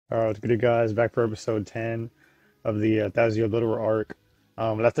Alright, what's good, guys? Back for episode 10 of the Thazio Little arc.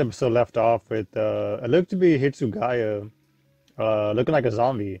 Last episode left off with it looked to be Hitsugaya looking like a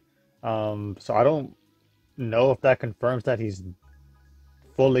zombie. So I don't know if that confirms that he's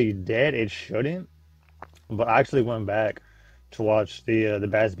fully dead. It shouldn't, but I actually went back to watch the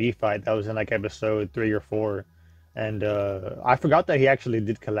Baz B fight that was in like episode 3 or 4, and I forgot that he actually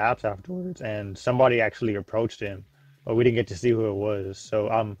did collapse afterwards, and somebody actually approached him, but we didn't get to see who it was.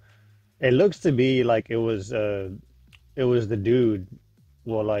 So it looks to be like it was the dude.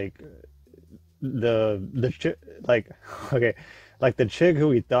 Well, like the chick, like okay, like the chick who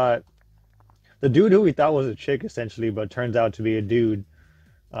we thought, the dude who we thought was a chick essentially, but turns out to be a dude.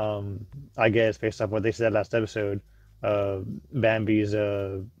 I guess based off what they said last episode, Bambi's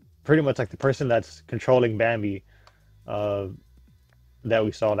pretty much like the person that's controlling Bambi, uh, that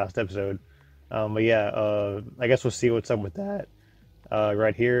we saw last episode. But yeah, I guess we'll see what's up with that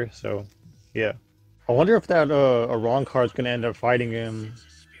right here. So yeah. I wonder if that a wrong card's gonna end up fighting him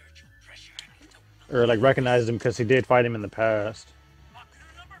or like recognize him because he did fight him in the past.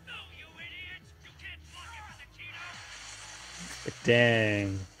 Like,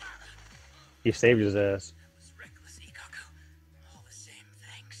 dang, he saved his ass.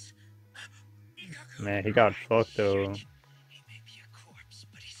 Man, he got fucked though.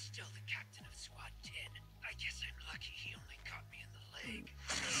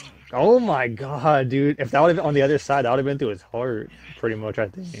 Oh my god, dude! If that would have been on the other side, that would have been through his heart, pretty much. I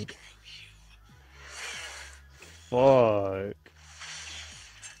think. Fuck,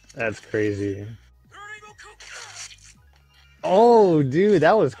 that's crazy. Oh, dude,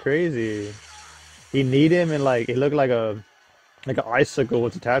 that was crazy. He kneed him and like it looked like an icicle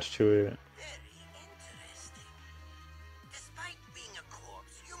was attached to it.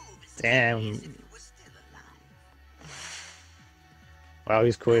 Damn. Wow,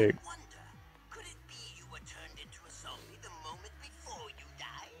 he's quick.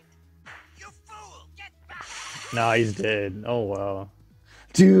 Nah, he's dead. Oh wow.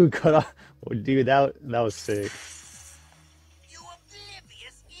 Dude, cut off. Oh, dude, that was sick. You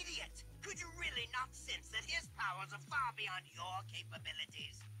oblivious idiot! Could you really not sense that his powers are far beyond your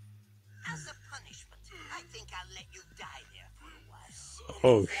capabilities? As a punishment, I think I'll let you die there for a while.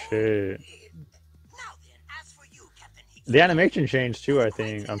 Oh shit. Now then, as for you, Captain Hicks, The animation changed too, I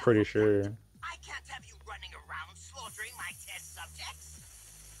think. I'm pretty sure. I can't have you running around slaughtering my test subjects.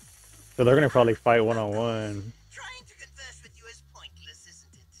 So they're gonna probably fight one on one. Trying to converse with you is pointless,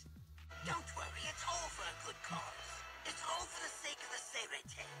 isn't it? Don't worry, it's all for a good cause. It's all for the sake of the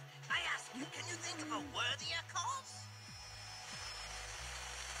Serete. I ask you, can you think of a worthier cause?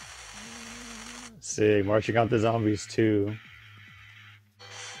 Sick, marching out the zombies too.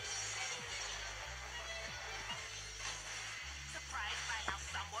 Surprised by how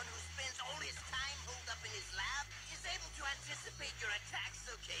someone who spends all his time holed up in his lab is able to anticipate your attacks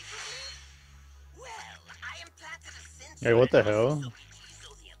so capably? Well, I implanted a Hey, sensor what the in my hell?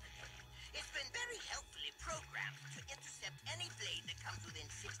 Shizuki the other day. It's been very helpfully programmed to intercept any blade that comes within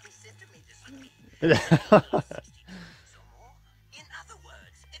 60 centimeters of me. 60 or more. In other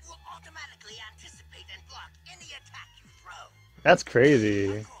words, it will automatically anticipate and block any attack you throw. That's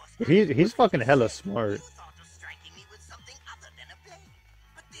crazy. He's fucking hella smart. You thought of striking me with something other than a blade.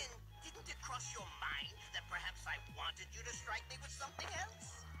 But then, didn't it cross your mind that perhaps I wanted you to strike me with something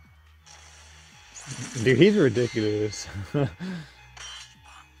else? Dude, he's ridiculous.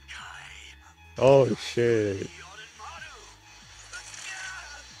 Oh shit.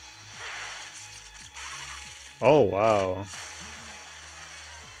 Oh wow.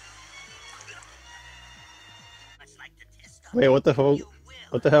 Much like the test of Wait, what the fuck? you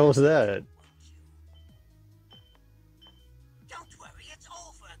What will, the hell was that? don't worry, it's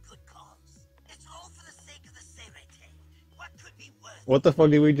all for a good cause. It's all for the sake of the Serete. What could be worth What the fuck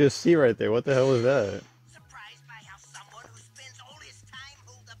did we just see right there? What the hell was that? surprised by how someone who spends all his time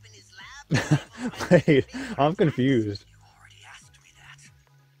holed up in his lab is able to Wait, anticipate your I'm attacks? confused. You already asked me that.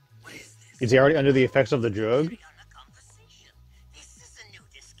 What is this? Is he already under the effects of the drug? Carry on a conversation. This is a new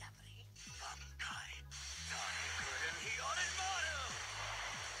discovery.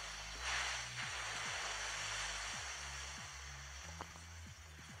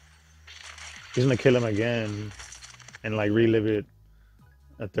 He's gonna kill him again and like relive it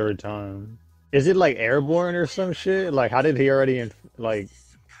a third time. Is it like airborne or some shit? Like, how did he already like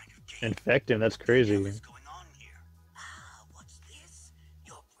infect him? That's crazy. What's going on here? Ah, what's this?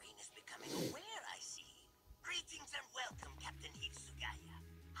 Your brain is becoming aware, I see. Greetings and welcome, Captain Hitsugaya.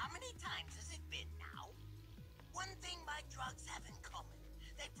 How many times has it been now? One thing my drugs have in common.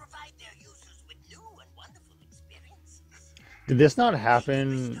 They provide their users with new and wonderful experiences. Did this not They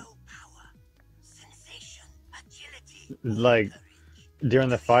happen bestow power, sensation, agility, or like courage. during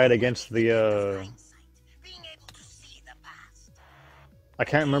the To the fight against unawakened the of hindsight, being able to see the past. I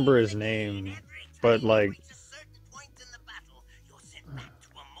can't Again remember and his again, name, every but time you like reach a certain point in the battle, you're sent back to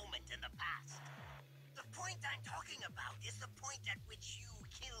a moment in the past. The point I'm talking about is the point at which you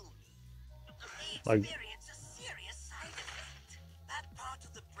kill me. They like experience a serious side effect. That part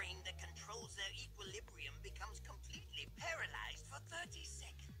of the brain that controls their equilibrium becomes completely paralyzed for 30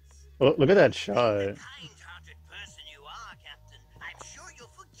 seconds. look at that Being the shot. kind-hearted person you are, Captain, I'm sure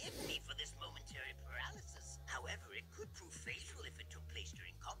you'll forgive me for this momentary paralysis. However, it could prove fatal if it took place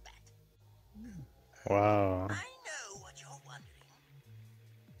during combat. Wow. I know what you're wondering.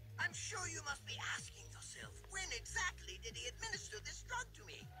 I'm sure you must be asking yourself, when exactly did he administer this drug to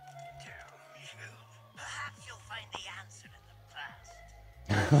me? Tell me. Perhaps you'll find the answer in the past.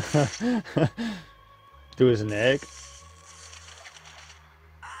 To his neck.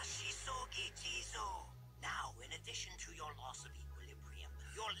 Now, in addition to your loss of equilibrium,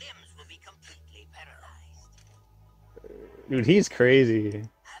 your limbs will be completely paralyzed. Dude, he's crazy.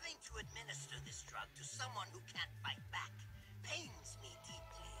 Having to administer this drug to someone who can't fight back pains me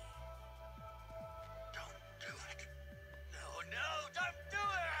deeply. Don't do it. No, no, don't do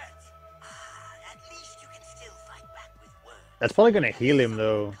it! At least you can still fight back with words. That's probably gonna heal him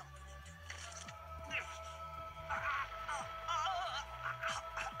though.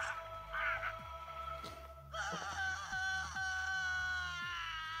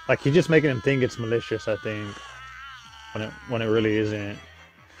 Like he's just making him think it's malicious, I think. When it really isn't.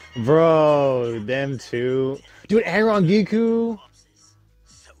 Bro, them two. Dude, Aaron Giku.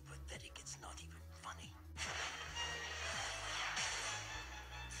 So pathetic it's not even funny.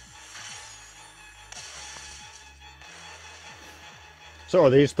 So are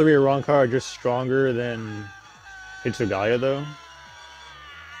these three Arrancar just stronger than Hitsugaya though?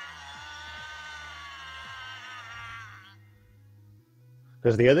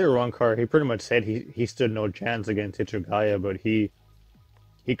 Because the other Arrancar, he pretty much said he stood no chance against Hitsugaya, but he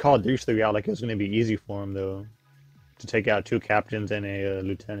called these three out like it was gonna be easy for him though to take out two captains and a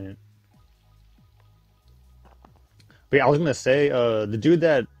lieutenant. But yeah, I was gonna say, the dude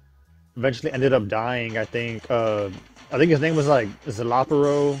that eventually ended up dying, I think his name was like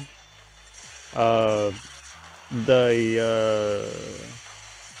Zalaparo. Uh, the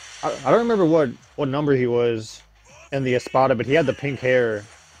I don't remember what number he was in the Espada, but he had the pink hair.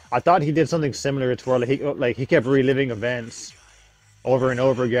 I thought he did something similar to where like he kept reliving events over and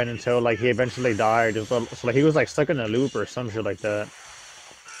over again until like he eventually died. So like he was like stuck in a loop or some shit like that.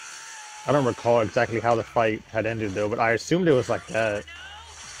 I don't recall exactly how the fight had ended though, but I assumed it was like that.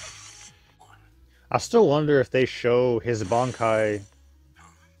 I still wonder if they show his Bankai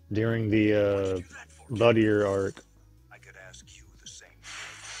during the Bloodier arc. I could ask you the same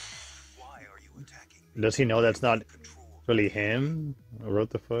thing. Why are you attacking me? Does he know that's not Control. really him? Or what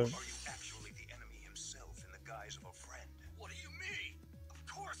the fuck? Are you actually the enemy himself in the guise of a friend? What do you mean? Of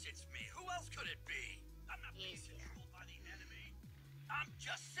course it's me. Who else could it be? I'm not being controlled by the enemy. I'm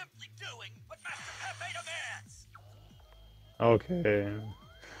just simply doing what Master Pepe demands. Okay.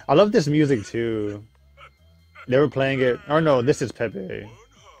 I love this music too. They were playing it. Oh no, this is Pepe.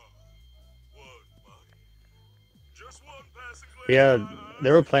 Yeah,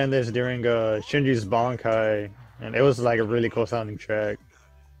 they were playing this during Shinji's Bankai, and it was like a really cool sounding track.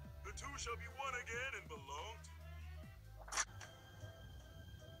 The two shall be one again and belong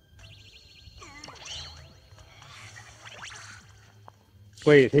to...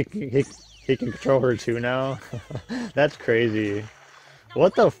 Wait, he can control her too now? That's crazy.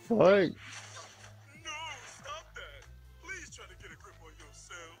 What the fuck? No, stop that. Please try to get a grip on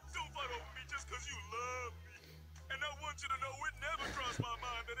yourself. Don't fight over me just because you love me. And I want you to know it never crossed my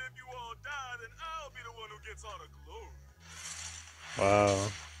mind that if you all die, then I'll be the one who gets all the glory.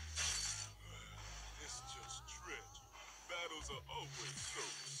 Wow. It's just tragic. Battles are always so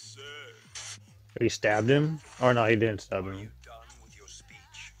sad. He stabbed him? Oh no, he didn't stab Are him. you done with your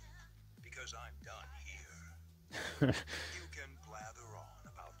speech? Because I'm done here. You can blather on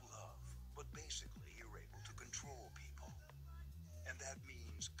about love, but basically you're able to control people. And that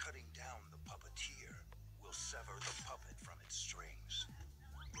means cutting down the puppeteer will sever the puppet from its strings.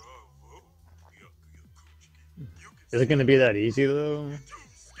 Bravo. Is it gonna be that easy though? Too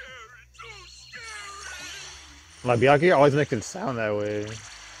scary, too scary. Like Byakuya always makes it sound that way.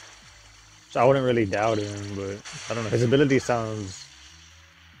 So I wouldn't really doubt him, but I don't know. His ability sounds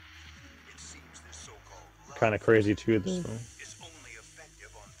It seems this so-called kind of crazy too, though. is only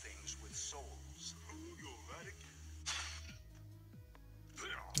effective on things with souls.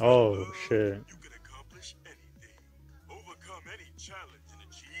 Oh shit! You can accomplish anything, overcome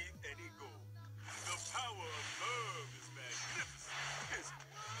any goal. The power of love is magnificent,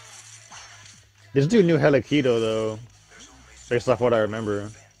 isn't it? This dude knew hella Keto though, There's only so based off what I much remember.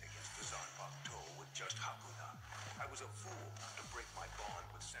 defend against the Zanpakuto with just Hakuda. I was a fool to break my bond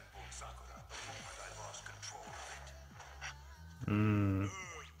with Senpou Sakura the moment I lost control of it. Hmm.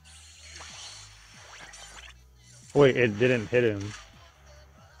 Wait, it didn't hit him. What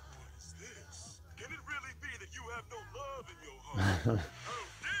is this? Can it really be that you have no love in your heart? How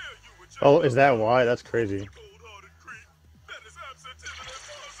dare you reject Oh, the is that love why? of That's a crazy. cold-hearted creep? That is absent-minded and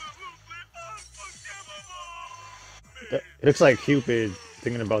absolutely unforgivable! It looks like Cupid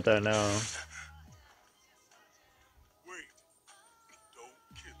thinking about that now. Wait, don't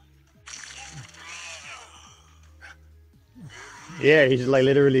kill me. Yeah, he's like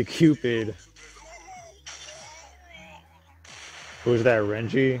literally Cupid. Who's that,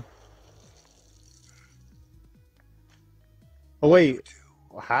 Renji? Oh wait,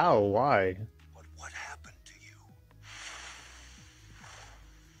 how? Why? But what happened to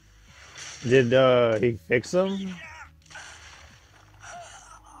you? Did he fix them?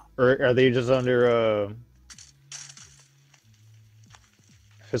 Or are they just under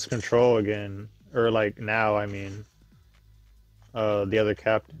his control again? Or like now, I mean, the other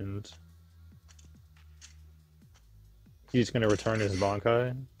captains. He's gonna return his Bankai?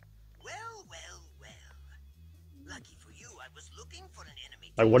 Well, well, well. Lucky for you, I was looking for an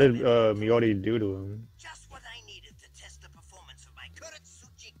enemy. Like what did Mayuri do to him? Just what I needed to test the performance of my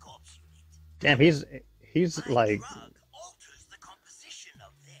Kuretsuchi Corps unit. Damn, he's My like drug alters the composition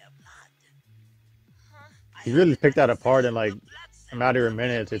of their blood. I he really picked that apart in the like blood a matter of cells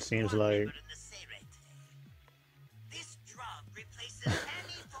minutes, it every seems squad like. member in the Seireite. This drug replaces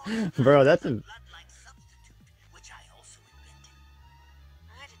any foreign Bro, that's blood a like substitute, which I also invented.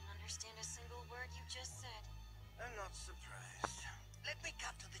 I didn't understand a single word you just said. I'm not surprised. Let me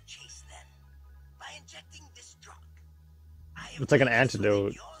cut to the chase then. By injecting this drug, I have it's like an transformed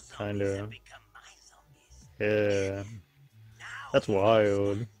antidote, your zombies kinda. and become my zombies. Yeah. Now That's you wild.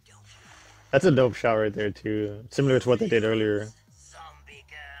 understand, don't you? That's a dope shot right there too. Similar to what they did earlier. Zombie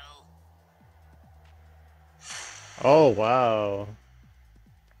girl. Oh wow.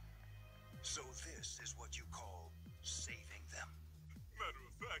 So this is what you call saving them? Matter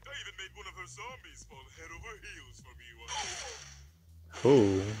of fact, I even made one of her zombies fall head over heels for me once.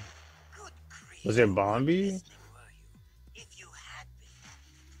 Who? Good grief. Was it Bombi? Listening, were you? If you had been,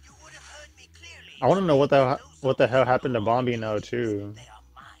 you would have heard me clearly. I want to know what Those the hell zombies happened to don't Bombi belong now to you. too. They are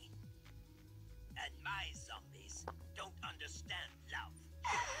mine. And my zombies don't understand love.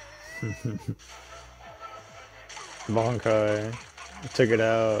 Bankai took it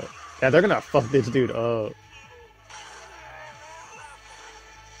out. Yeah, they're gonna fuck this dude up.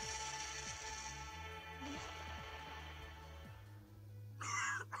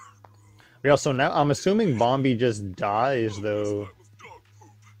 Yeah, so now I'm assuming Bombi just dies though, That was dog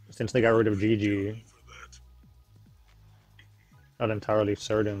poop. since they got rid of Gigi. For that. Not entirely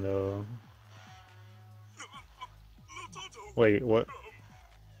certain though. Lototo, Wait, what?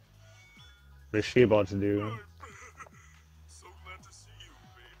 What is she about to do? so glad to see you,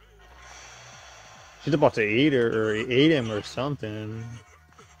 baby. She's about to eat her or eat him or something.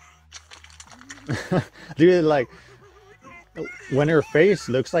 Dude, like when her face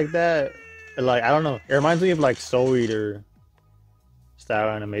looks like that, like I don't know, it reminds me of like Soul Eater style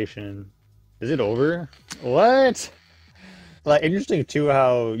animation. Is it over? What? Like interesting too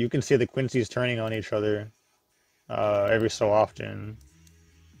how you can see the Quincy's turning on each other every so often.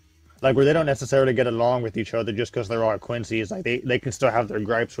 Like where they don't necessarily get along with each other just because they're all Quincy's. Like they can still have their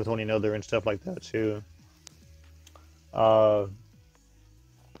gripes with one another and stuff like that too. But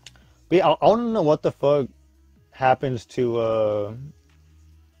yeah, I want to know what the fuck happens to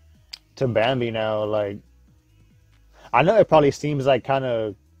Bambi now. Like I know it probably seems like kind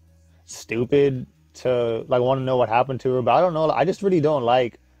of stupid to like want to know what happened to her, but I don't know. I just really don't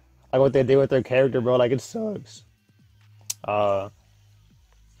like what they did with their character, bro. Like it sucks. But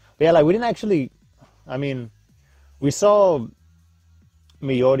yeah, like we didn't actually. I mean, we saw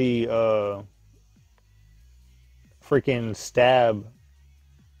Mayuri freaking stab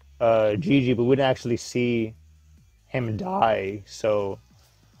Gigi, but we didn't actually see him die. So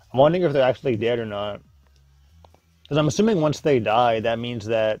I'm wondering if they're actually dead or not. Because I'm assuming once they die, that means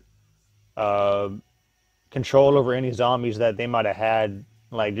that control over any zombies that they might have had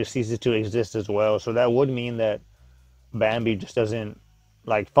like just ceases to exist as well. So that would mean that Bambi just doesn't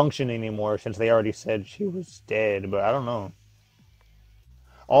like function anymore since they already said she was dead. But I don't know.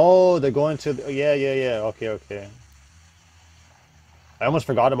 Oh, they're going to yeah, yeah, yeah. Okay, okay. I almost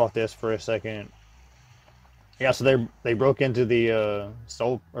forgot about this for a second. Yeah, so they broke into the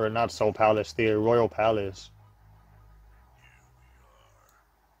Soul, or not Soul Palace, the Royal Palace.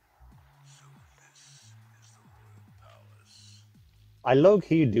 So this is the royal palace. I low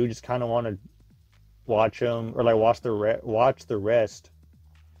key do just kind of want to watch them, or like watch the rest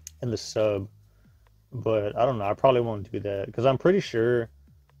in the sub, but I don't know. I probably won't do that because I'm pretty sure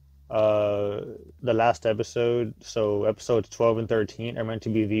uh the last episode, so episodes 12 and 13 are meant to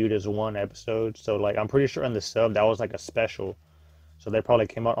be viewed as one episode. So like I'm pretty sure in the sub that was like a special. So they probably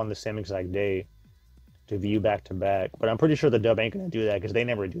came out on the same exact day to view back to back. But I'm pretty sure the dub ain't gonna do that because they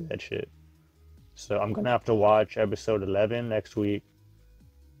never do that shit. So I'm gonna have to watch episode 11 next week,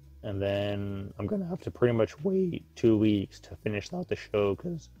 and then I'm gonna have to pretty much wait 2 weeks to finish out the show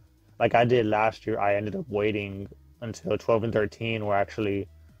because, like I did last year, I ended up waiting until 12 and 13 were actually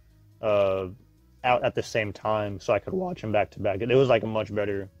uh, out at the same time so I could watch them back to back. It was like a much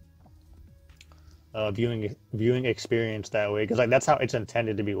better viewing experience that way because like that's how it's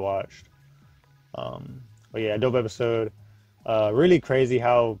intended to be watched. But yeah, dope episode. Really crazy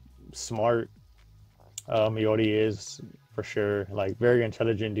how smart Mayuri is for sure. Like very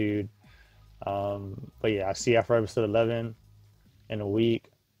intelligent dude. But yeah, I see you after episode 11 in a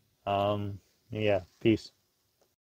week. Yeah, peace.